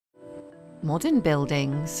modern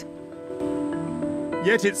buildings.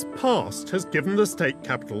 Yet its past has given the state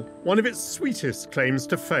capital one of its sweetest claims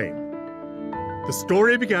to fame. The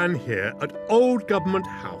story began here at Old Government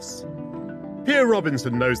House. Pierre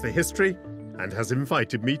Robinson knows the history and has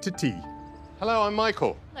invited me to tea. Hello, I'm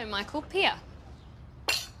Michael. Hello, Michael. Pierre.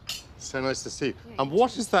 So nice to see you. And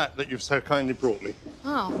what is that you've so kindly brought me?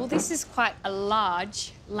 Oh, well, this is quite a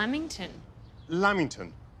large Lamington.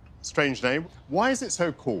 Lamington. Strange name. Why is it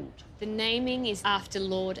so called? The naming is after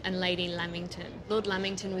Lord and Lady Lamington. Lord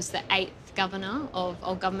Lamington was the 8th governor of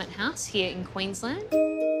Old Government House here in Queensland.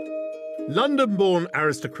 London-born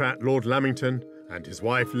aristocrat Lord Lamington and his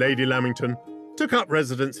wife Lady Lamington took up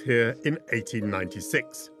residence here in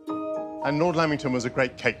 1896. And Lord Lamington was a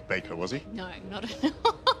great cake baker, was he? No, not at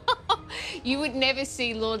all. You would never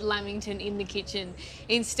see Lord Lamington in the kitchen.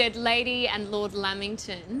 Instead, Lady and Lord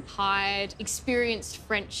Lamington hired experienced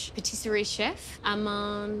French patisserie chef,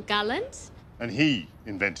 Monsieur Galland. And he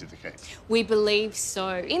invented the cake? We believe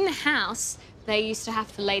so. In the house, they used to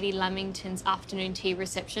have Lady Lamington's afternoon tea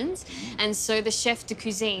receptions, and so the chef de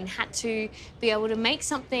cuisine had to be able to make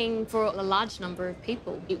something for a large number of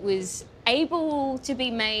people. It was able to be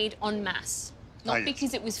made en masse, not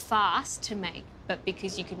because it was fast to make, but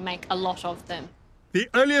because you could make a lot of them. The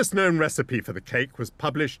earliest known recipe for the cake was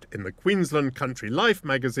published in the Queensland Country Life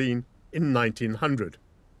magazine in 1900.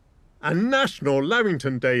 And National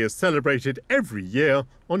Lamington Day is celebrated every year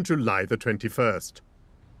on July the 21st.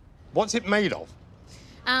 What's it made of?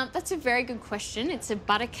 That's a very good question. It's a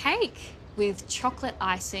butter cake with chocolate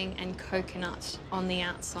icing and coconut on the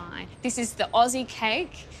outside. This is the Aussie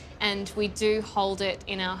cake, and we do hold it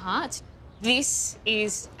in our hearts. This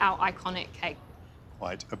is our iconic cake.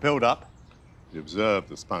 Quite a build-up. You observe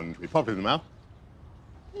the sponge. We pop it in the mouth.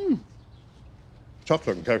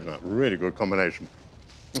 Chocolate and coconut, really good combination.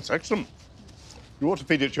 It's excellent. You ought to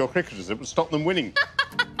feed it to your cricketers. It would stop them winning.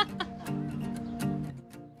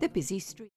 The busy street.